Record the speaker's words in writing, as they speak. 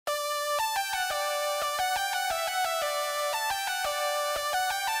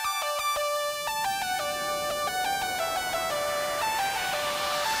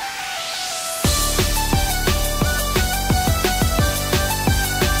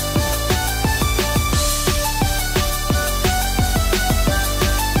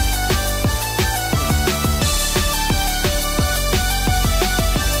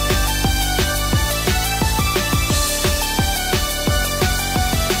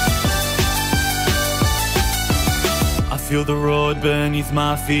feel the road beneath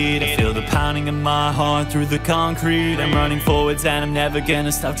my feet. I feel the pounding of my heart through the concrete. I'm running forwards and I'm never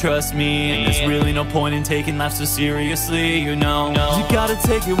gonna stop, trust me. And there's really no point in taking life so seriously, you know. You gotta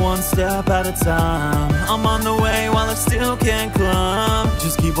take it one step at a time. I'm on the way while I still can't climb.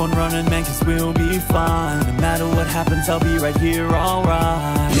 Just keep on running, man, cause we'll be fine. No matter what happens, I'll be right here,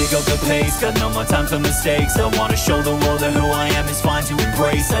 alright. Pick up the pace, got no more time for mistakes. I wanna show the world that who I am is fine to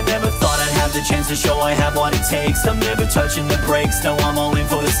embrace. I never thought I'd have the chance to show I have what it takes. I'm never touching the brakes, no, I'm all in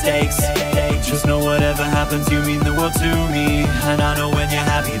for the stakes. Just know whatever happens, you mean the world to me. And I know when you're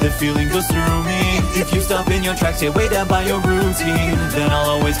happy, the feeling goes through me. If you stop in your tracks, you're way down by your routine, then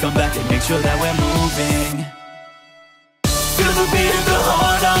I'll always come back and make sure that we're moving. Feel the beat of the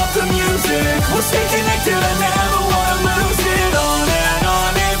heart of the music. We'll stay connected, I never wanna lose it. On and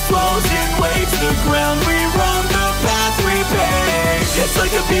on it flows in waves. The ground we run, the path we pave. It's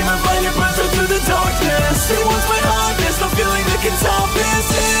like a beam of light, it burns right through the darkness. It warms my heart, there's no feeling that can top this.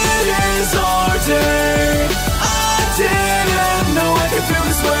 It is our day. I didn't know I could feel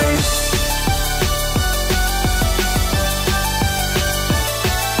this way.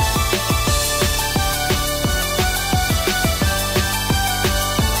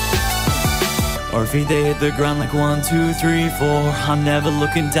 Our feet, they hit the ground like 1, 2, 3, 4. I'm never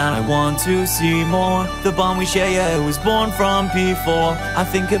looking down, I want to see more. The bond we share, yeah, it was born from P4. I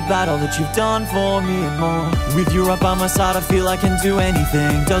think about all that you've done for me and more. With you right by my side, I feel I can do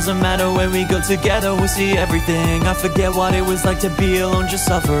anything. Doesn't matter where we go together, we'll see everything. I forget what it was like to be alone, just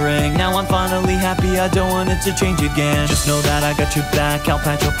suffering. Now I'm finally happy, I don't want it to change again. Just know that I got your back, I'll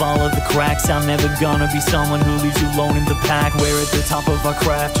patch up all of the cracks. I'm never gonna be someone who leaves you alone in the pack. We're at the top of our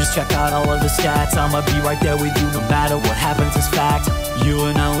craft, just check out all of the stats. I'ma be right there with you no matter what happens, it's fact. You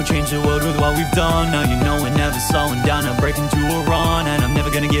and I will change the world with what we've done. Now you know we're never slowing down, I'm breaking to a run. And I'm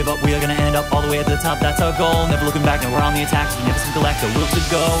never gonna give up, we are gonna end up all the way at the top, that's our goal. Never looking back, now we're on the attack, we never seem to lack the will to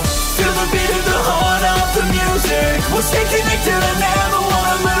go. Feel the beat of the heart of the music. We'll stay connected, I never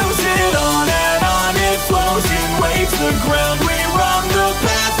wanna lose it. On and on it flows in waves. The ground we run, the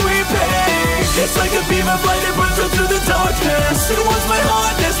path we pave. It's like a beam of light, it burns right through the darkness. It warms my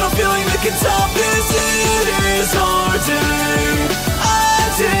heart, there's no feeling that can top this. It is our day. I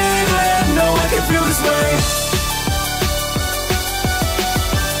didn't know I could feel this way.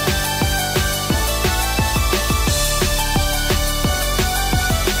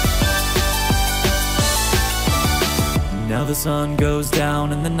 Now the sun goes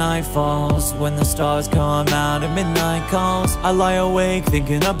down and the night falls. When the stars come out and midnight calls, I lie awake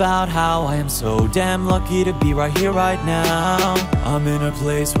thinking about how I am so damn lucky to be right here, right now. I'm in a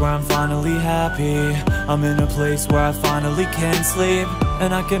place where I'm finally happy. I'm in a place where I finally can sleep.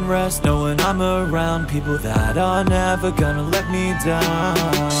 And I can rest knowing I'm around people that are never gonna let me down.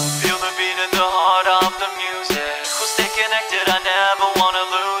 Feel the beat in the heart of the music. We'll stay connected, I never wanna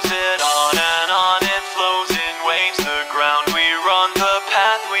lose it. On and on it flows in waves. The ground we run, the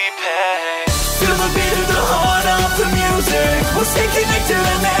path we pave. Feel the beat of the heart of the music. We'll stay connected,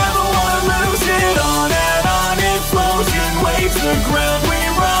 I never wanna lose it. On and on it flows in waves. The ground we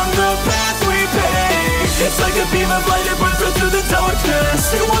run, the path we pave. It's like a beam of light, it burns right through the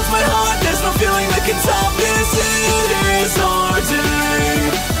darkness. It warms my heart, there's no feeling that can top this. It is our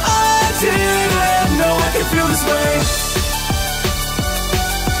day.